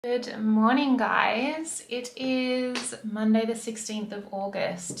Good morning, guys. It is Monday the 16th of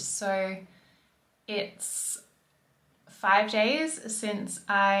August, so it's 5 days since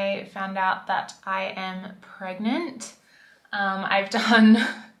I found out that I am pregnant. I've done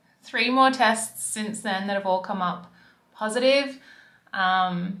 3 more tests since then that have all come up positive.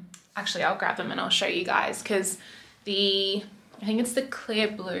 Actually, I'll grab them and I'll show you guys because I think it's the Clear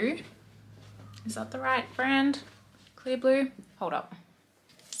Blue. Is that the right brand? Clear Blue? Hold up.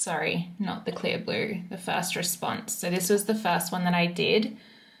 Sorry, not the Clear Blue, the First Response. So this was the first one that I did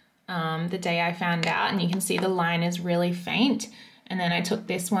the day I found out, and you can see the line is really faint. And then I took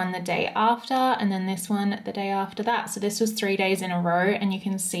this one the day after, and then this one the day after that. So this was 3 days in a row, and you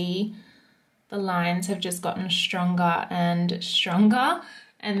can see the lines have just gotten stronger and stronger.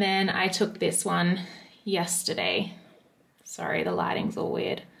 And then I took this one yesterday. Sorry, the lighting's all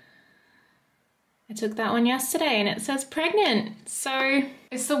weird. I took that one yesterday and it says pregnant. So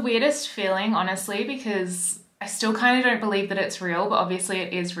it's the weirdest feeling, honestly, because I still kind of don't believe that it's real, but obviously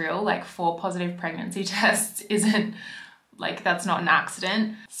it is real. Like 4 positive pregnancy tests isn't like, that's not an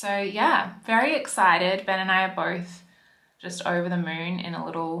accident. So yeah, very excited. Ben and I are both just over the moon in a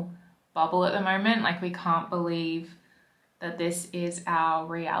little bubble at the moment. Like, we can't believe that this is our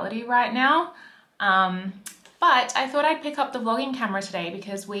reality right now. But I thought I'd pick up the vlogging camera today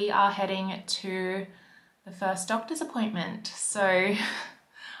because we are heading to the first doctor's appointment. So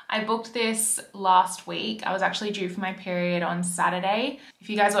I booked this last week. I was actually due for my period on Saturday.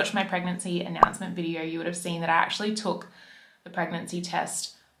 If you guys watched my pregnancy announcement video, you would have seen that I actually took the pregnancy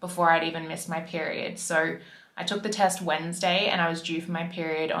test before I'd even missed my period. So I took the test Wednesday and I was due for my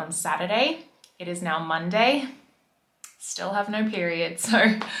period on Saturday. It is now Monday. Still have no period, so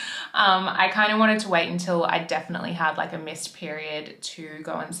I kind of wanted to wait until I definitely had like a missed period to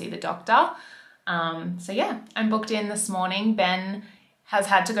go and see the doctor. So yeah, I'm booked in this morning. Ben has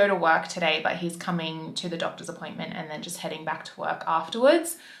had to go to work today, but he's coming to the doctor's appointment and then just heading back to work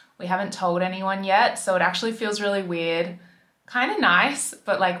afterwards. We haven't told anyone yet, so it actually feels really weird. Kind of nice,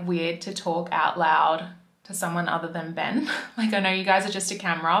 but like weird to talk out loud to someone other than Ben. Like, I know you guys are just a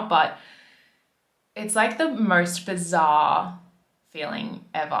camera, but it's like the most bizarre feeling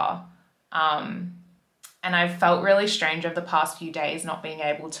ever. And I've felt really strange over the past few days not being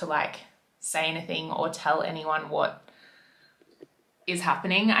able to like say anything or tell anyone what is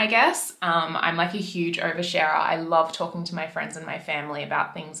happening, I guess. I'm like a huge oversharer. I love talking to my friends and my family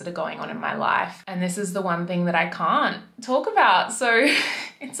about things that are going on in my life. And this is the one thing that I can't talk about. So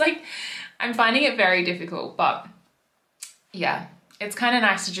it's like, I'm finding it very difficult, but yeah. It's kind of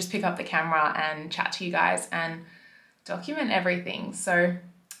nice to just pick up the camera and chat to you guys and document everything. So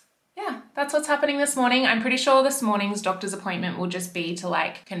yeah, that's what's happening this morning. I'm pretty sure this morning's doctor's appointment will just be to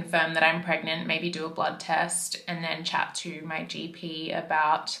like confirm that I'm pregnant, maybe do a blood test, and then chat to my GP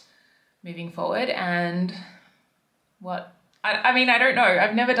about moving forward and what, I mean, I don't know.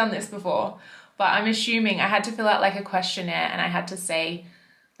 I've never done this before, but I'm assuming I had to fill out like a questionnaire and I had to say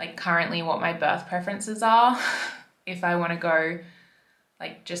like currently what my birth preferences are if I want to go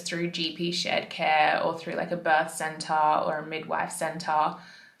like just through GP shared care or through like a birth center or a midwife center.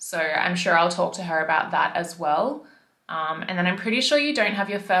 So I'm sure I'll talk to her about that as well. And then I'm pretty sure you don't have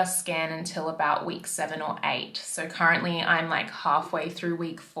your first scan until about week 7 or 8. So currently I'm like halfway through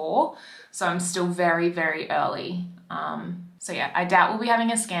week 4. So I'm still very, very early. So yeah, I doubt we'll be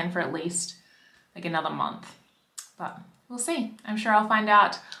having a scan for at least like another month, but we'll see. I'm sure I'll find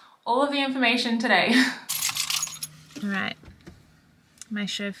out all of the information today. All right. My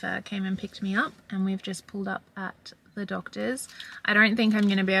chauffeur came and picked me up and we've just pulled up at the doctor's. I don't think I'm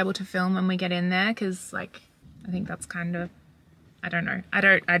going to be able to film when we get in there because like, I think that's kind of, I don't know.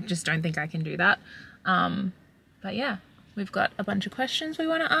 I just don't think I can do that. But yeah, we've got a bunch of questions we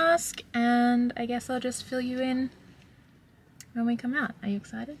want to ask and I guess I'll just fill you in when we come out. Are you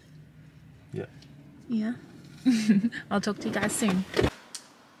excited? Yeah. Yeah. I'll talk to you guys soon.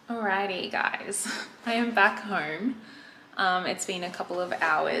 Alrighty guys, I am back home. It's been a couple of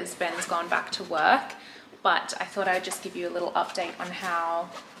hours. Ben's gone back to work, but I thought I'd just give you a little update on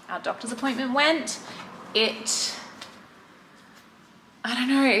how our doctor's appointment went. I don't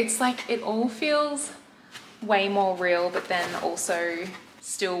know, it's like it all feels way more real, but then also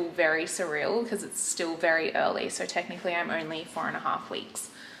still very surreal because it's still very early. So technically I'm only 4.5 weeks,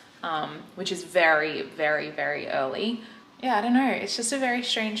 which is very, very, very early. Yeah, I don't know, it's just a very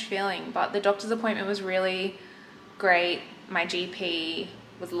strange feeling, but the doctor's appointment was really great. My GP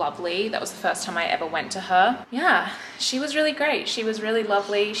was lovely. That was the first time I ever went to her. Yeah, she was really great. She was really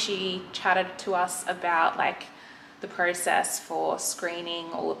lovely. She chatted to us about like the process for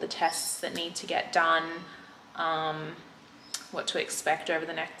screening, all of the tests that need to get done. what to expect over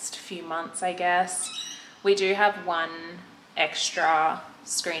the next few months, I guess. We do have one extra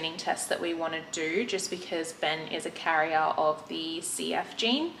screening test that we want to do just because Ben is a carrier of the CF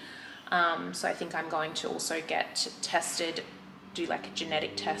gene. So I think I'm going to also get tested, do like a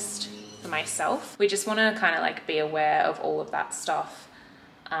genetic test for myself. We just want to kind of like be aware of all of that stuff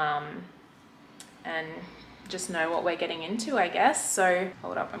and just know what we're getting into, I guess. So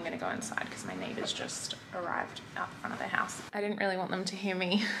hold up, I'm gonna go inside because my neighbors just arrived out front of their house. I didn't really want them to hear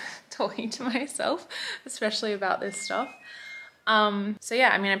me talking to myself, especially about this stuff. So yeah,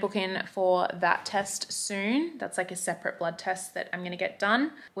 I'm gonna book in for that test soon. That's like a separate blood test that I'm gonna get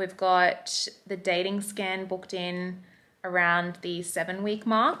done. We've got the dating scan booked in around the 7-week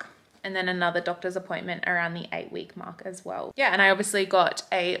mark, and then another doctor's appointment around the 8-week mark as well. Yeah, and I obviously got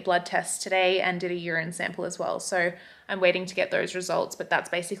a blood test today and did a urine sample as well. So I'm waiting to get those results, but that's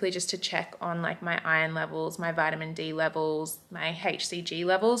basically just to check on like my iron levels, my vitamin D levels, my HCG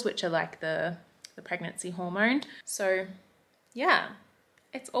levels, which are like the pregnancy hormone. So yeah,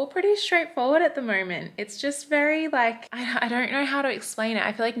 it's all pretty straightforward at the moment. It's just very like, I don't know how to explain it.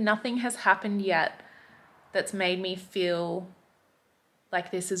 I feel like nothing has happened yet that's made me feel like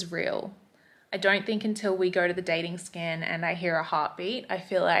this is real. I don't think until we go to the dating scan and I hear a heartbeat, I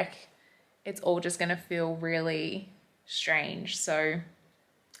feel like it's all just gonna feel really strange. So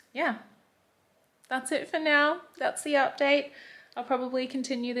yeah, that's it for now. That's the update. I'll probably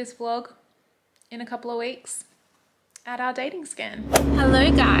continue this vlog in a couple of weeks at our dating scan. Hello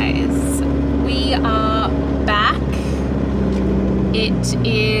guys, we are back. It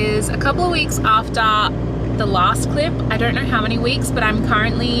is a couple of weeks after the last clip. I don't know how many weeks, but I'm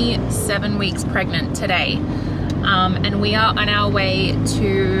currently 7 weeks pregnant today. And we are on our way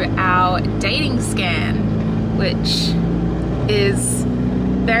to our dating scan, which is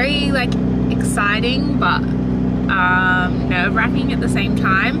very like exciting, but nerve-wracking at the same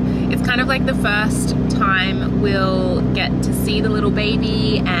time. It's kind of like the first time we'll get to see the little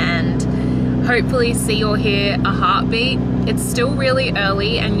baby and hopefully see or hear a heartbeat. It's still really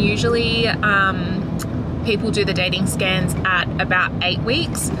early, and usually people do the dating scans at about 8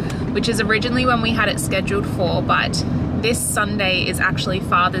 weeks, which is originally when we had it scheduled for, but this Sunday is actually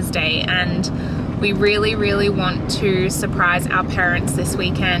Father's Day, and we really want to surprise our parents this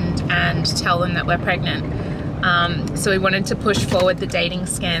weekend and tell them that we're pregnant. So we wanted to push forward the dating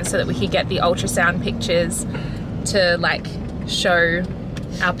scan so that we could get the ultrasound pictures to like show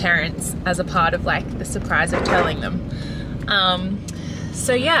our parents as a part of like the surprise of telling them.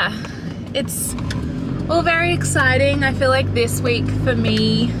 So yeah, it's all very exciting. I feel like this week for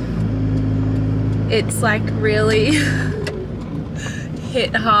me, it's like really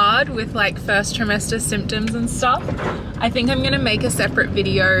hit hard with like first trimester symptoms and stuff. I think I'm gonna make a separate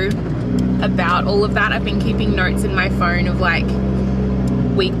video about all of that. I've been keeping notes in my phone of like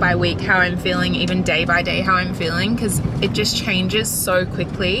week by week how I'm feeling, even day by day how I'm feeling, because it just changes so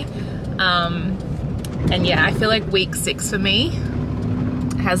quickly. And yeah, I feel like week 6 for me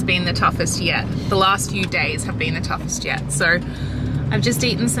has been the toughest yet. The last few days have been the toughest yet. So I've just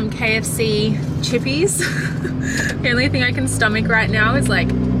eaten some KFC chippies. The only thing I can stomach right now is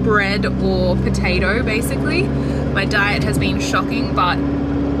like bread or potato, basically. My diet has been shocking, but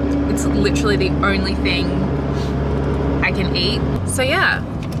it's literally the only thing I can eat. So yeah,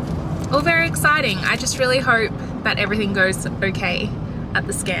 all very exciting. I just really hope that everything goes okay at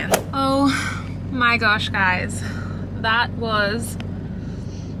the scan. Oh my gosh, guys, that was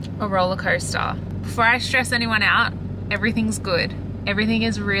a roller coaster. Before I stress anyone out, everything's good. Everything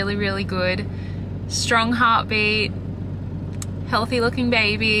is really good. Strong heartbeat, healthy looking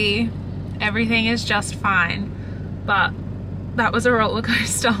baby, everything is just fine. But that was a roller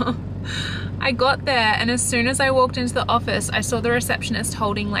coaster. I got there, and as soon as I walked into the office, I saw the receptionist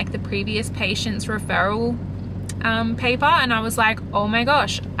holding like the previous patient's referral paper, and I was like, oh my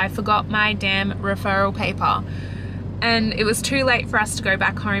gosh, I forgot my damn referral paper. And it was too late for us to go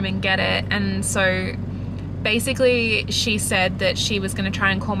back home and get it. And so basically she said that she was going to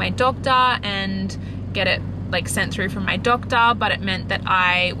try and call my doctor and get it like sent through from my doctor, but it meant that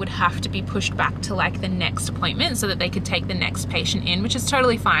I would have to be pushed back to like the next appointment so that they could take the next patient in, which is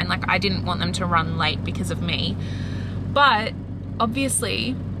totally fine. Like, I didn't want them to run late because of me, but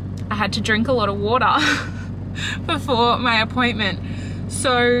obviously I had to drink a lot of water before my appointment.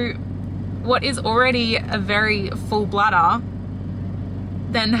 So what is already a very full bladder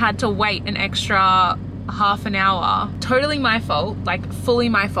then had to wait an extra half an hour. Totally my fault, like fully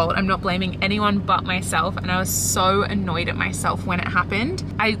my fault. I'm not blaming anyone but myself, and I was so annoyed at myself when it happened.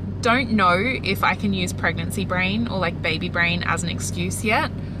 I don't know if I can use pregnancy brain or like baby brain as an excuse yet,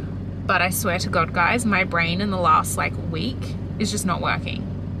 but I swear to God, guys, my brain in the last like week is just not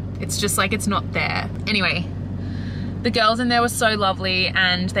working. It's just like it's not there. Anyway, the girls in there were so lovely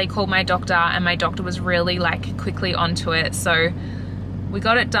and they called my doctor, and my doctor was really like quickly onto it. So we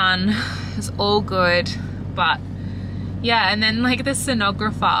got it done. It's all good. But yeah, and then like the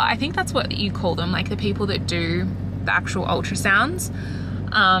sonographer, I think that's what you call them, like the people that do the actual ultrasounds.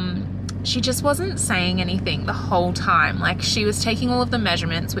 She just wasn't saying anything the whole time. Like she was taking all of the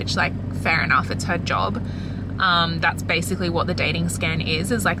measurements, which like fair enough, it's her job. That's basically what the dating scan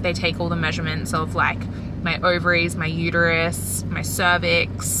is like they take all the measurements of like my ovaries, my uterus, my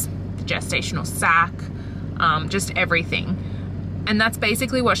cervix, the gestational sac, just everything. And that's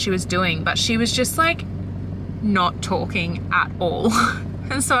basically what she was doing, but she was just like not talking at all.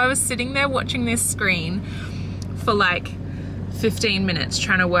 And so I was sitting there watching this screen for like 15 minutes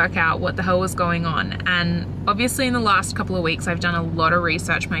trying to work out what the hell was going on. And obviously in the last couple of weeks I've done a lot of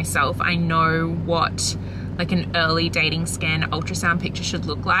research myself. I know what like an early dating scan ultrasound picture should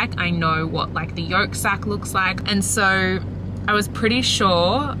look like. I know what like the yolk sac looks like. And so I was pretty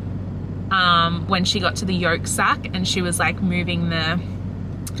sure when she got to the yolk sac and she was like moving the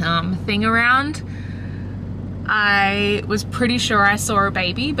thing around, I was pretty sure I saw a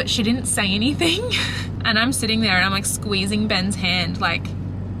baby, but she didn't say anything. And I'm sitting there and I'm like squeezing Ben's hand, like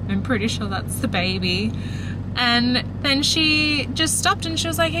I'm pretty sure that's the baby. And then she just stopped and she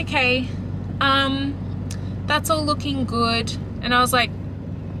was like, okay, that's all looking good. And I was like,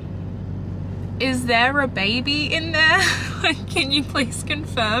 is there a baby in there? Like, can you please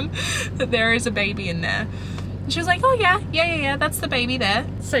confirm that there is a baby in there? And she was like, oh yeah, that's the baby there.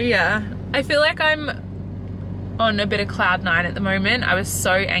 So yeah, I feel like I'm on a bit of cloud nine at the moment. I was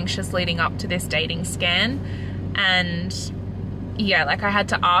so anxious leading up to this dating scan, and yeah, like I had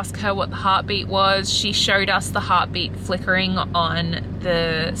to ask her what the heartbeat was. She showed us the heartbeat flickering on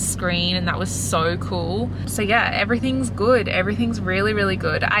the screen, and that was so cool. So yeah, everything's good. Everything's really, really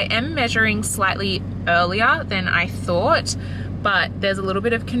good. I am measuring slightly earlier than I thought, but there's a little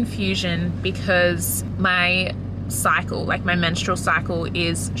bit of confusion because my cycle, like my menstrual cycle,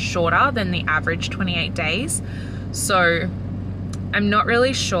 is shorter than the average 28 days. So I'm not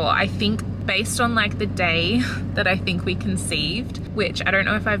really sure. I think based on like the day that I think we conceived, which I don't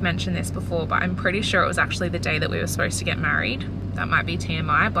know if I've mentioned this before, but I'm pretty sure it was actually the day that we were supposed to get married. That might be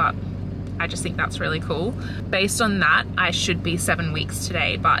TMI, but I just think that's really cool. Based on that, I should be 7 weeks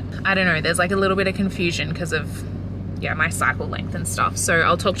today, but I don't know, there's like a little bit of confusion because of, yeah, my cycle length and stuff. So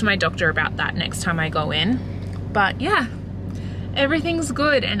I'll talk to my doctor about that next time I go in. But yeah, everything's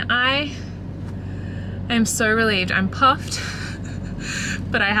good and I am so relieved. I'm puffed,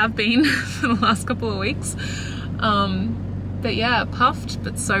 but I have been for the last couple of weeks. But yeah, puffed,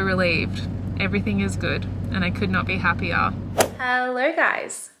 but so relieved. Everything is good and I could not be happier. Hello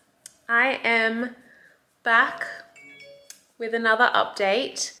guys. I am back with another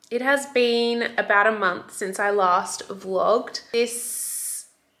update. It has been about a month since I last vlogged. This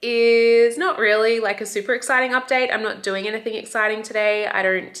is not really like a super exciting update. I'm not doing anything exciting today. I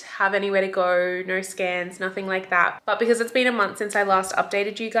don't have anywhere to go, no scans, nothing like that. But because it's been a month since I last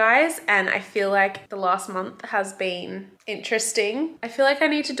updated you guys and I feel like the last month has been interesting, I feel like I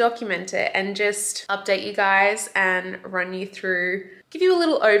need to document it and just update you guys and run you through, give you a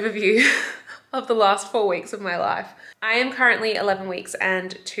little overview of the last 4 weeks of my life. I am currently 11 weeks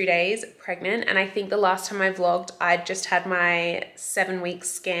and 2 days pregnant, and I think the last time I vlogged, I just had my 7-week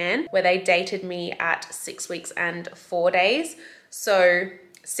scan where they dated me at 6 weeks and 4 days. So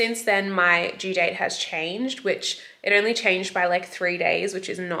since then, my due date has changed, which it only changed by like 3 days, which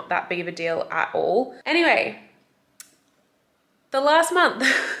is not that big of a deal at all. Anyway, the last month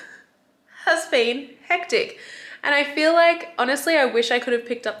has been hectic. And I feel like, honestly, I wish I could have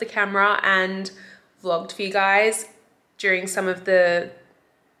picked up the camera and vlogged for you guys during some of the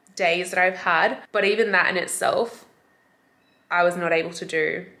days that I've had. But even that in itself, I was not able to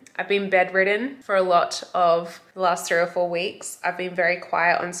do. I've been bedridden for a lot of the last 3 or 4 weeks. I've been very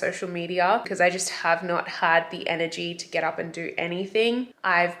quiet on social media because I just have not had the energy to get up and do anything.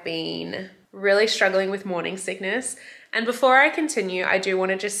 I've been really struggling with morning sickness. And before I continue, I do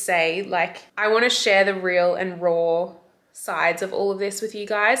want to just say, like, I want to share the real and raw sides of all of this with you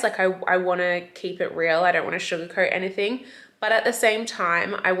guys. Like, I want to keep it real. I don't want to sugarcoat anything. But at the same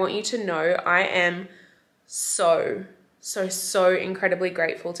time, I want you to know I am so incredibly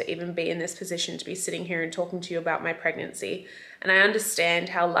grateful to even be in this position to be sitting here and talking to you about my pregnancy. And I understand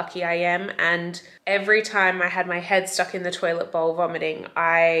how lucky I am. And every time I had my head stuck in the toilet bowl vomiting,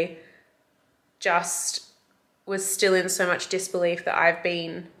 I just was still in so much disbelief that I've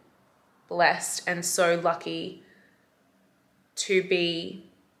been blessed and so lucky to be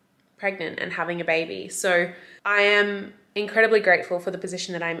pregnant and having a baby. So I am incredibly grateful for the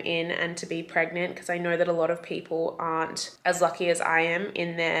position that I'm in and to be pregnant, because I know that a lot of people aren't as lucky as I am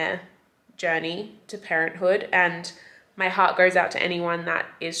in their journey to parenthood, and my heart goes out to anyone that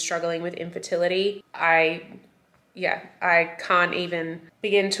is struggling with infertility. I can't even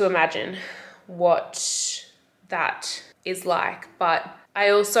begin to imagine what that is like, but I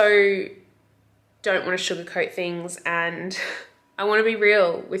also don't want to sugarcoat things, and I want to be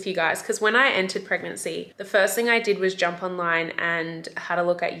real with you guys, because when I entered pregnancy, the first thing I did was jump online and had a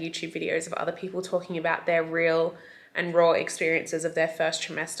look at YouTube videos of other people talking about their real and raw experiences of their first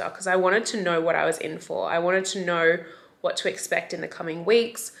trimester, because I wanted to know what I was in for. I wanted to know what to expect in the coming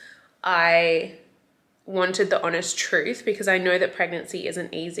weeks. I wanted the honest truth, because I know that pregnancy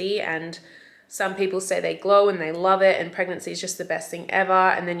isn't easy, and some people say they glow and they love it and pregnancy is just the best thing ever,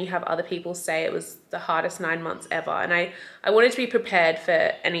 and then you have other people say it was the hardest 9 months ever, and I wanted to be prepared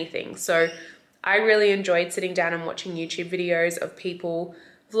for anything. So I really enjoyed sitting down and watching YouTube videos of people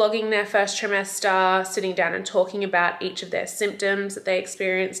vlogging their first trimester, sitting down and talking about each of their symptoms that they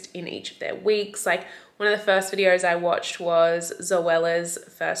experienced in each of their weeks. Like, one of the first videos I watched was Zoella's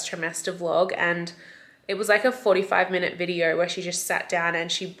first trimester vlog, and it was like a 45-minute video where she just sat down and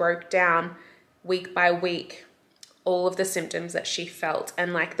she broke down week by week all of the symptoms that she felt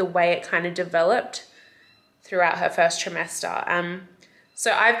and like the way it kind of developed throughout her first trimester.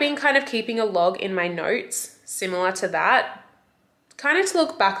 So I've been kind of keeping a log in my notes similar to that, kind of to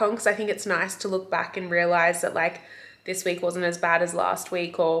look back on, because I think it's nice to look back and realize that like this week wasn't as bad as last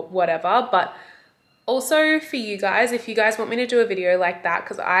week or whatever. But also for you guys, if you guys want me to do a video like that,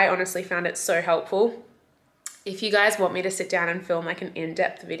 because I honestly found it so helpful, if you guys want me to sit down and film like an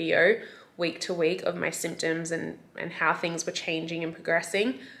in-depth video week to week of my symptoms and how things were changing and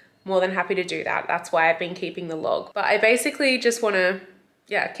progressing, more than happy to do that. That's why I've been keeping the log. But I basically just want to,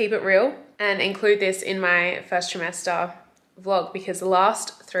 keep it real and include this in my first trimester vlog, because the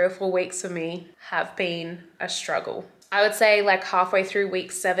last 3 or 4 weeks for me have been a struggle. I would say like halfway through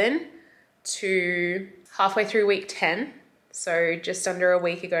week 7 to halfway through week 10, so just under a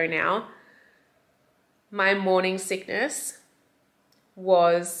week ago now, my morning sickness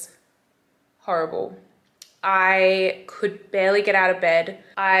was horrible. I could barely get out of bed.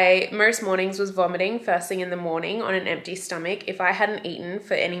 Most mornings was vomiting first thing in the morning on an empty stomach. If I hadn't eaten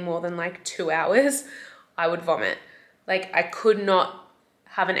for any more than like 2 hours, I would vomit. Like, I could not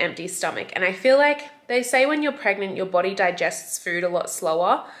have an empty stomach. And I feel like they say when you're pregnant, your body digests food a lot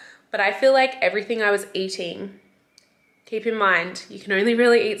slower, but I feel like everything I was eating, keep in mind, you can only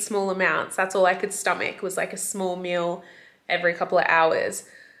really eat small amounts. That's all I could stomach, was like a small meal every couple of hours.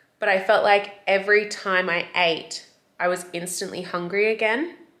 But I felt like every time I ate, I was instantly hungry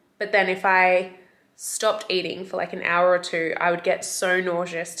again. But then if I stopped eating for like an hour or 2, I would get so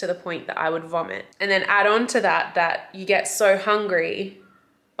nauseous to the point that I would vomit. And then add on to that you get so hungry,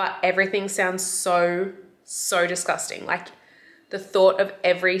 but everything sounds so disgusting. Like, the thought of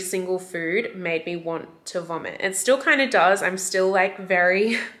every single food made me want to vomit. It still kind of does. I'm still like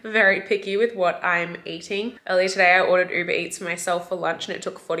very, very picky with what I'm eating. Earlier today, I ordered Uber Eats for myself for lunch and it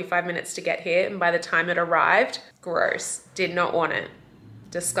took 45 minutes to get here. And by the time it arrived, gross, did not want it.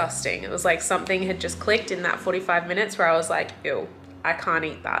 Disgusting. It was like something had just clicked in that 45 minutes where I was like, ew, I can't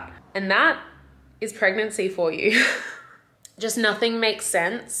eat that. And that is pregnancy for you. Just nothing makes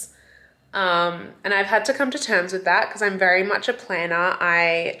sense. And I've had to come to terms with that, because I'm very much a planner.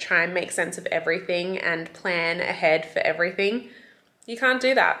 I try and make sense of everything and plan ahead for everything. You can't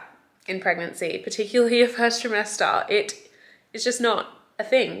do that in pregnancy, particularly your first trimester. It is just not a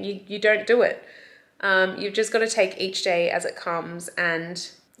thing. You don't do it. You've just got to take each day as it comes. And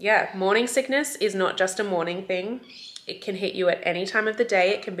yeah, morning sickness is not just a morning thing. It can hit you at any time of the day.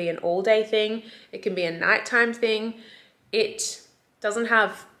 It can be an all day thing. It can be a nighttime thing. It doesn't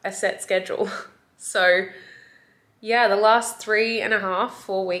have a set schedule. So yeah, the last 3.5,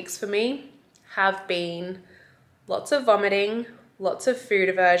 4 weeks for me have been lots of vomiting, lots of food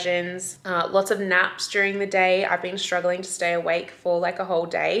aversions, lots of naps during the day. I've been struggling to stay awake for like a whole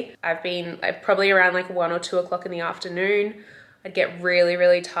day. I've probably around like 1 or 2 o'clock in the afternoon, I'd get really,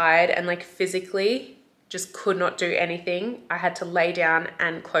 really tired and like physically just could not do anything. I had to lay down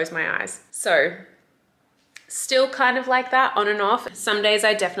and close my eyes. So still kind of like that on and off. Some days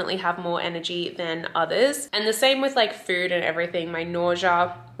I definitely have more energy than others. And the same with like food and everything. My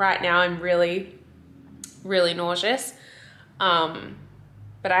nausea, right now I'm really, really nauseous.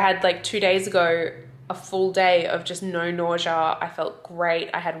 But I had like 2 days ago, a full day of just no nausea. I felt great.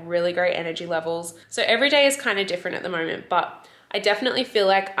 I had really great energy levels. So every day is kind of different at the moment, but I definitely feel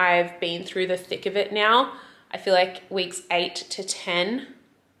like I've been through the thick of it now. I feel like weeks 8 to 10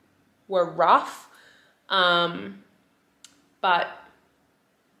 were rough. but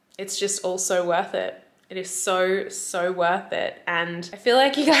it's just all so worth it. It is so, so worth it. And I feel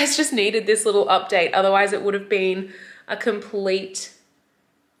like you guys just needed this little update. Otherwise it would have been a complete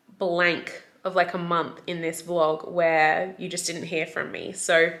blank of like a month in this vlog where you just didn't hear from me.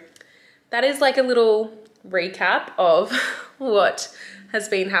 So that is like a little recap of what has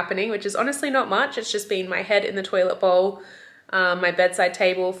been happening, which is honestly not much. It's just been my head in the toilet bowl, my bedside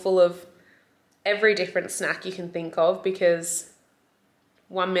table full of every different snack you can think of, because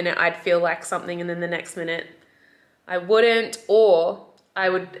one minute I'd feel like something and then the next minute I wouldn't, or I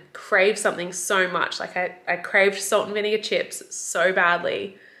would crave something so much. Like I craved salt and vinegar chips so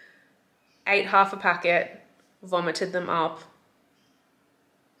badly, ate half a packet, vomited them up.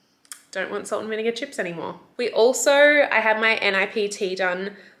 Don't want salt and vinegar chips anymore. I had my NIPT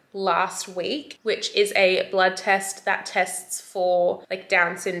done last week, which is a blood test that tests for like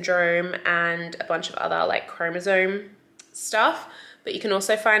Down syndrome and a bunch of other like chromosome stuff. But you can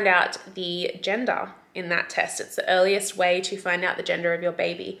also find out the gender in that test. It's the earliest way to find out the gender of your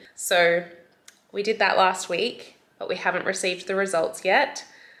baby. So we did that last week, but we haven't received the results yet.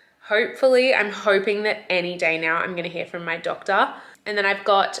 Hopefully, I'm hoping that any day now I'm gonna hear from my doctor. And then I've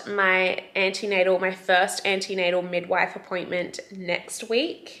got my first antenatal midwife appointment next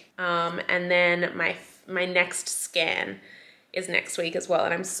week. And then my next scan is next week as well.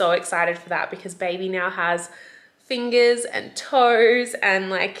 And I'm so excited for that because baby now has fingers and toes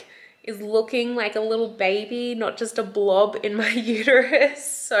and like is looking like a little baby, not just a blob in my uterus.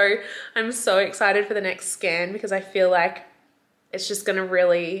 So I'm so excited for the next scan because I feel like it's just gonna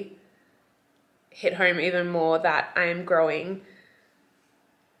really hit home even more that I am growing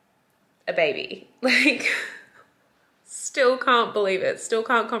a baby. Like, still can't believe it, still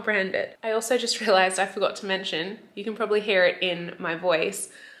can't comprehend it. I also just realized I forgot to mention, you can probably hear it in my voice,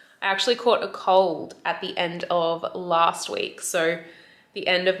 I actually caught a cold at the end of last week. So the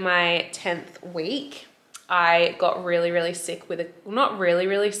end of my 10th week, I got really, really sick with not really,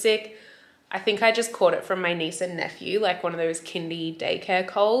 really sick. I think I just caught it from my niece and nephew, like one of those kindy daycare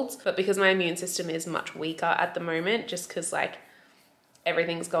colds. But because my immune system is much weaker at the moment, just because like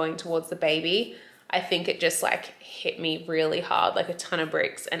everything's going towards the baby, I think it just like hit me really hard, like a ton of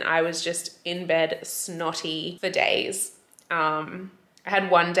bricks. And I was just in bed snotty for days. I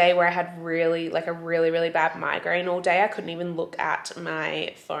had one day where I had a really bad migraine all day. I couldn't even look at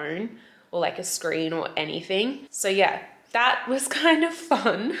my phone or like a screen or anything. So yeah, that was kind of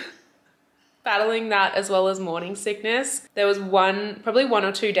fun. Battling that as well as morning sickness. There was probably 1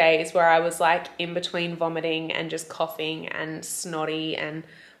 or 2 days where I was like in between vomiting and just coughing and snotty and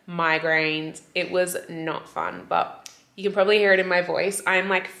migraines. It was not fun, but you can probably hear it in my voice. I'm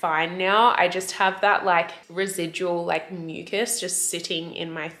like fine now. I just have that like residual like mucus just sitting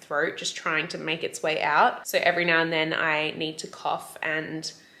in my throat, just trying to make its way out. So every now and then I need to cough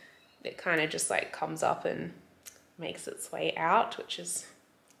and it kind of just like comes up and makes its way out, which is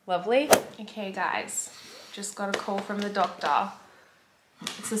lovely. Okay guys, just got a call from the doctor.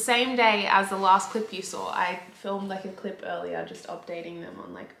 It's the same day as the last clip you saw. I filmed like a clip earlier just updating them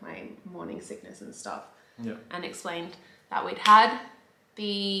on like my morning sickness and stuff. Yeah. And explained that we'd had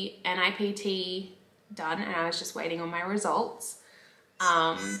the NIPT done and I was just waiting on my results.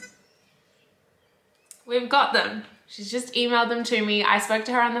 We've got them. She's just emailed them to me. I spoke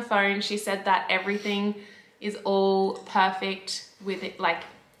to her on the phone. She said that everything is all perfect with it, like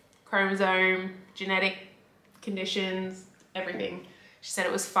chromosome, genetic conditions, everything. She said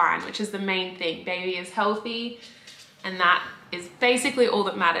it was fine, which is the main thing. Baby is healthy and that is basically all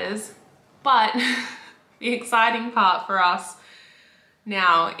that matters. But the exciting part for us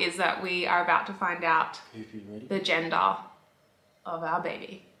now is that we are about to find out the gender of our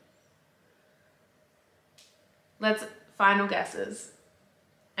baby. Let's final guesses.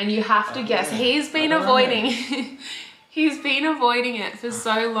 And you have to guess. He's been avoiding he's been avoiding it for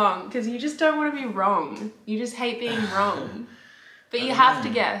so long because you just don't want to be wrong. You just hate being wrong. But you have to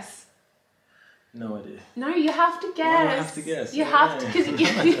guess. No idea. No, you have to guess. Why do I have to guess? You have to, because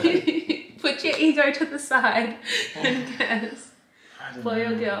you put your ego to the side and guess. Boy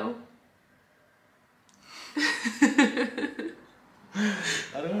or girl?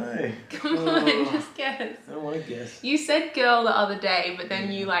 I don't know. Come on, just guess. I don't want to guess. You said girl the other day, but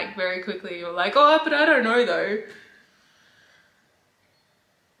then you like very quickly you were like, oh, but I don't know though.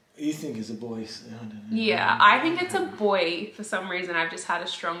 You think it's a boy, so I don't know. Yeah, I think it's a boy for some reason. I've just had a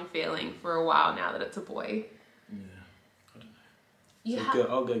strong feeling for a while now that it's a boy. Yeah, I don't know.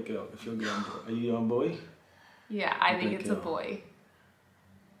 So I'll go girl. If you're going boy. Are you on boy? Yeah, I think it's a boy.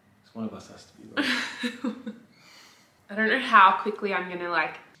 So one of us has to be right. I don't know how quickly I'm gonna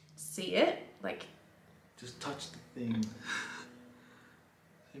like see it. Like, just touch the thing.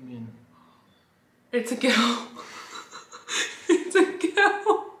 What do you mean? It's a girl. It's a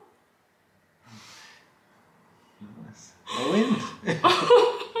girl. Nice. I win.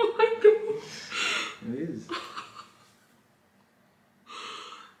 Oh my god. It is.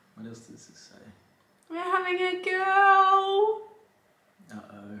 What else does this say? We're having a girl.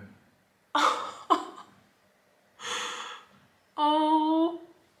 Uh-oh. Oh.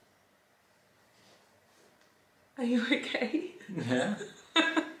 Are you okay? Yeah.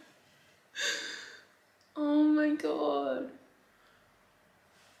 Oh my god.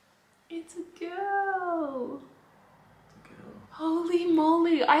 It's a girl. Holy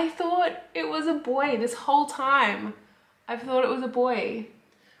moly. I thought it was a boy this whole time. I've thought it was a boy.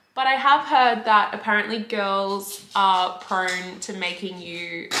 But I have heard that apparently girls are prone to making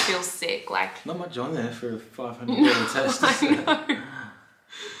you feel sick. Like, not much on there for a $500 test. I know.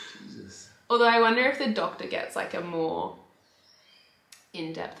 Jesus. Although I wonder if the doctor gets like a more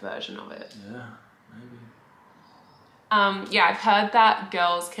in-depth version of it. Yeah, maybe. Yeah, I've heard that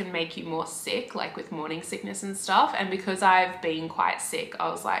girls can make you more sick, like with morning sickness and stuff. And because I've been quite sick, I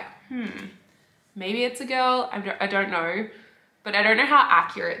was like, maybe it's a girl. I don't know. But I don't know how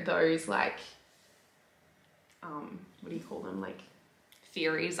accurate those like, what do you call them? Like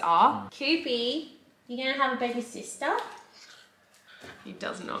theories are. Koopy, you gonna have a baby sister? He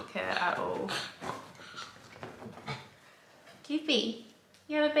does not care at all. Koopy,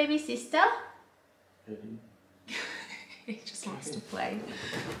 you have a baby sister? He just wants to play.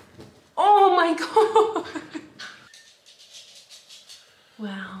 Oh my god!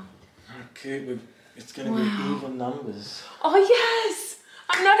 Wow. Okay, it's going to be even numbers. Oh yes!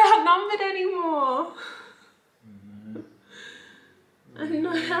 I'm not outnumbered anymore. I'm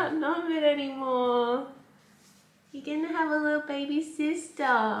not outnumbered anymore. You're gonna have a little baby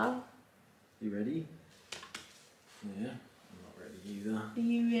sister. You ready? Yeah, I'm not ready either. Are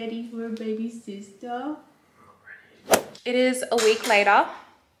you ready for a baby sister? It is a week later.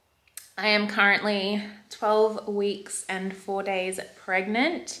 I am currently 12 weeks and 4 days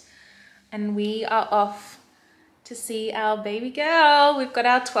pregnant, and we are off to see our baby girl. We've got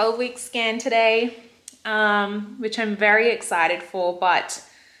our 12-week scan today, which I'm very excited for, but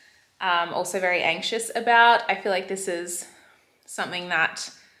also very anxious about. I feel like this is something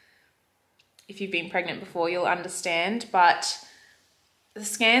that if you've been pregnant before, you'll understand, but the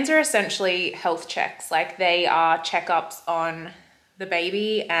scans are essentially health checks. Like, they are checkups on the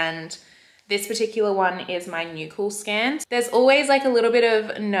baby, and this particular one is my nuchal scans. There's always like a little bit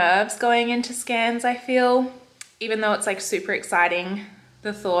of nerves going into scans, I feel, even though it's like super exciting,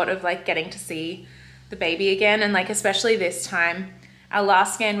 the thought of like getting to see the baby again. And like, especially this time, our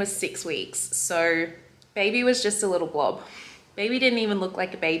last scan was 6 weeks. So baby was just a little blob. Baby didn't even look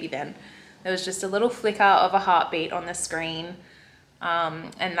like a baby then. There was just a little flicker of a heartbeat on the screen.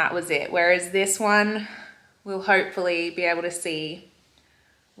 And that was it. Whereas this one, we'll hopefully be able to see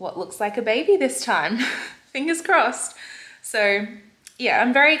what looks like a baby this time. Fingers crossed. So yeah,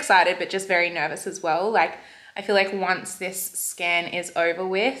 I'm very excited, but just very nervous as well. Like, I feel like once this scan is over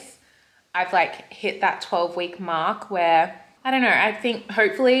with, I've like hit that 12-week mark where, I don't know, I think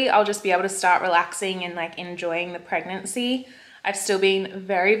hopefully I'll just be able to start relaxing and like enjoying the pregnancy. I've still been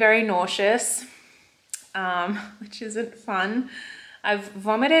very, very nauseous, which isn't fun. I've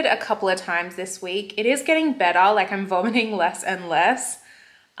vomited a couple of times this week. It is getting better, like I'm vomiting less and less,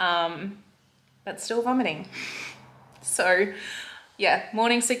 but still vomiting. So yeah,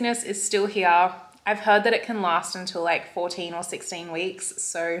 morning sickness is still here. I've heard that it can last until like 14 or 16 weeks.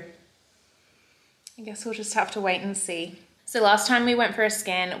 So I guess we'll just have to wait and see. So last time we went for a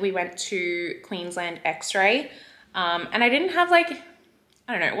scan, we went to Queensland X-ray, and I didn't have like,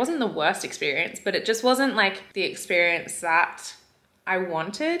 I don't know, it wasn't the worst experience, but it just wasn't like the experience that I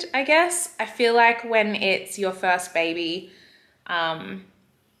wanted, I guess. I feel like when it's your first baby,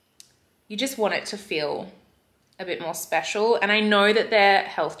 you just want it to feel a bit more special. And I know that they're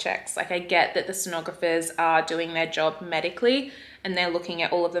health checks. Like, I get that the sonographers are doing their job medically and they're looking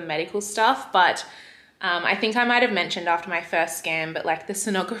at all of the medical stuff, but I think I might have mentioned after my first scan, but like the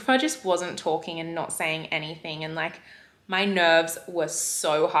sonographer just wasn't talking and not saying anything, and like my nerves were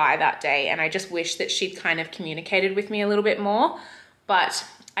so high that day, and I just wish that she'd kind of communicated with me a little bit more. But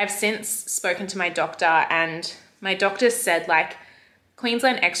I've since spoken to my doctor, and my doctor said like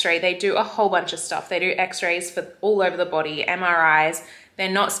Queensland X-ray, they do a whole bunch of stuff. They do X-rays for all over the body, MRIs. They're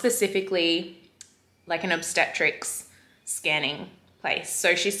not specifically like an obstetrics scanning place.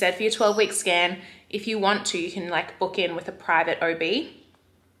 So she said for your 12-week scan, if you want to, you can like book in with a private OB,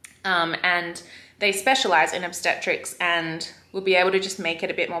 and they specialize in obstetrics and will be able to just make it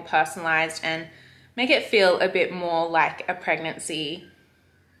a bit more personalized and make it feel a bit more like a pregnancy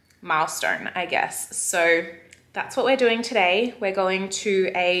milestone, I guess. So that's what we're doing today. We're going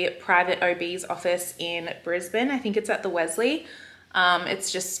to a private OB's office in Brisbane. I think it's at the Wesley.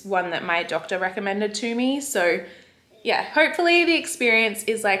 It's just one that my doctor recommended to me. So yeah, hopefully the experience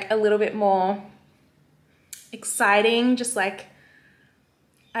is like a little bit more exciting. Just like,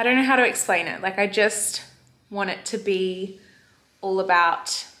 I don't know how to explain it. Like I just want it to be all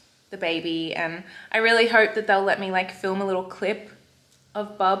about the baby, and I really hope that they'll let me like film a little clip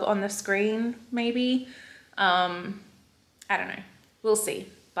of Bub on the screen maybe. I don't know, we'll see,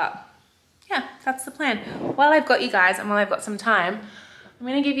 but yeah, that's the plan. While I've got you guys and while I've got some time, I'm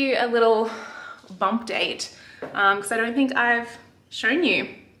gonna give you a little bump date because I don't think I've shown you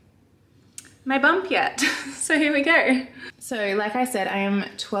my bump yet. So here we go. So like I said, I am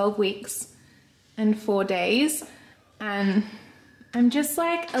 12 weeks and 4 days, and I'm just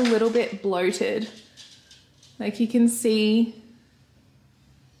like a little bit bloated. Like you can see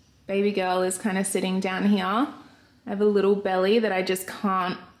baby girl is kind of sitting down here. I have a little belly that I just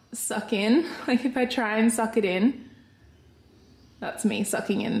can't suck in. Like if I try and suck it in, that's me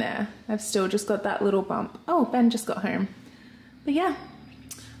sucking in there. I've still just got that little bump. Oh, Ben just got home. But yeah,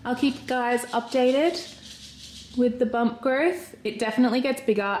 I'll keep you guys updated with the bump growth. It definitely gets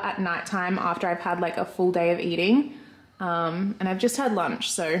bigger at nighttime after I've had like a full day of eating. And I've just had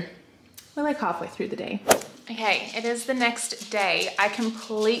lunch, so we're like halfway through the day. Okay, it is the next day. I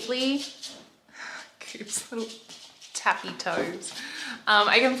completely, Coop's little tappy toes.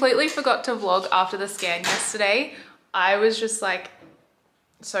 I completely forgot to vlog after the scan yesterday. I was just like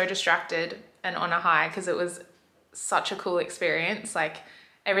so distracted and on a high because it was such a cool experience. Like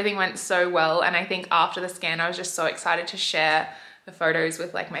everything went so well, and I think after the scan I was just so excited to share the photos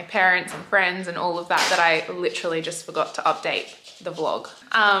with like my parents and friends and all of that, that I literally just forgot to update the vlog.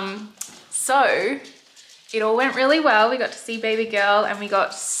 So it all went really well. We got to see baby girl and we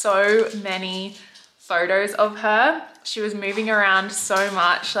got so many photos of her. She was moving around so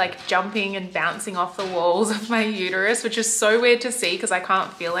much, like jumping and bouncing off the walls of my uterus, which is so weird to see because I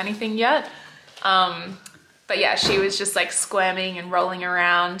can't feel anything yet. But yeah, she was just like squirming and rolling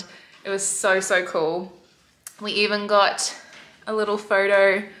around. It was so, so cool. We even got a little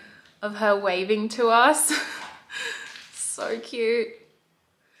photo of her waving to us. So cute.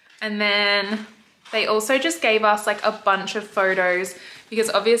 And then they also just gave us like a bunch of photos because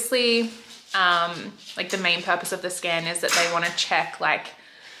obviously like the main purpose of the scan is that they want to check like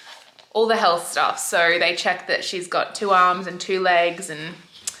all the health stuff. So they check that she's got 2 arms and 2 legs and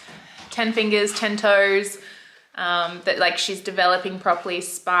 10 fingers, 10 toes, that like she's developing properly,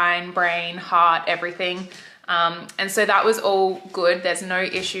 spine, brain, heart, everything. And so that was all good. There's no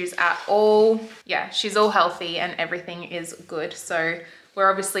issues at all. Yeah, she's all healthy and everything is good. So we're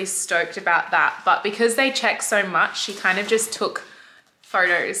obviously stoked about that. But because they check so much, she kind of just took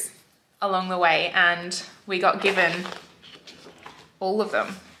photos along the way and we got given all of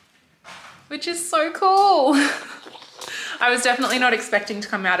them, which is so cool. I was definitely not expecting to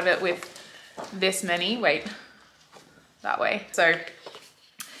come out of it with this many. Wait, that way. So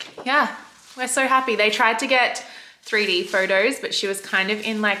yeah. We're so happy. They tried to get 3D photos, but she was kind of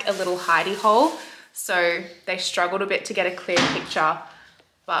in like a little hidey hole. So they struggled a bit to get a clear picture,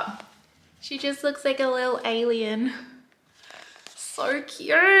 but she just looks like a little alien. So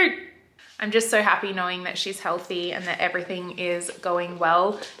cute. I'm just so happy knowing that she's healthy and that everything is going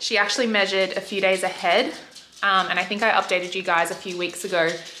well. She actually measured a few days ahead. And I think I updated you guys a few weeks ago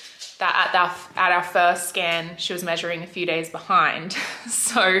that at our first scan, she was measuring a few days behind.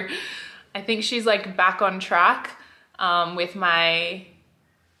 So I think she's like back on track with my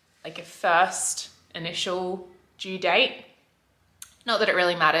like first initial due date. Not that it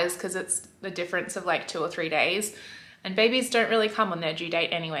really matters because it's the difference of like 2 or 3 days, and babies don't really come on their due date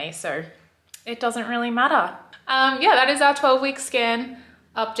anyway, so it doesn't really matter. Yeah, that is our 12-week scan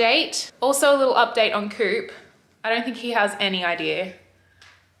update. Also a little update on Coop. I don't think he has any idea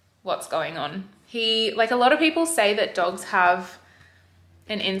what's going on. Like a lot of people say that dogs have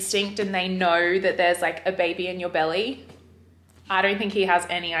an instinct and they know that there's like a baby in your belly. I don't think he has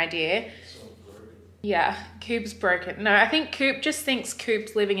any idea. Yeah, Coop's broken. No, I think Coop just thinks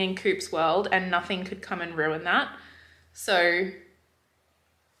Coop's living in Coop's world and nothing could come and ruin that. So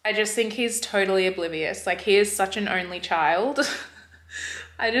I just think he's totally oblivious. Like he is such an only child.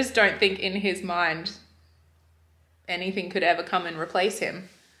 I just don't think in his mind anything could ever come and replace him.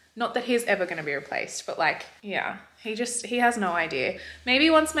 Not that he's ever going to be replaced, but like, yeah, he has no idea. Maybe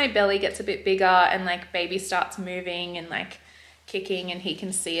once my belly gets a bit bigger and like baby starts moving and like kicking and he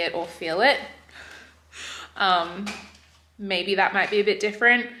can see it or feel it, maybe that might be a bit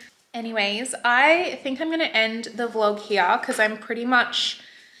different. Anyways, I think I'm going to end the vlog here because I'm pretty much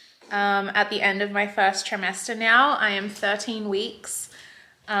at the end of my first trimester now. I am 13 weeks.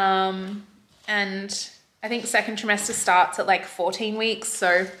 And I think second trimester starts at like 14 weeks.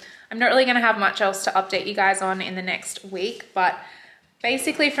 So I'm not really going to have much else to update you guys on in the next week. But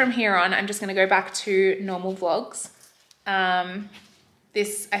basically from here on, I'm just going to go back to normal vlogs.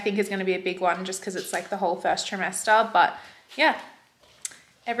 This I think is going to be a big one just because it's like the whole first trimester. But yeah,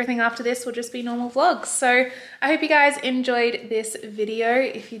 everything after this will just be normal vlogs. So I hope you guys enjoyed this video.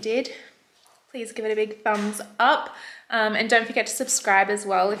 If you did, please give it a big thumbs up. And don't forget to subscribe as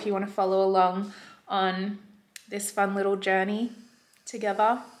well if you want to follow along on this fun little journey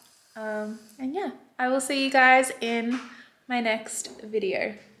together. And yeah, I will see you guys in my next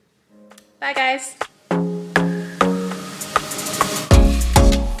video. Bye guys.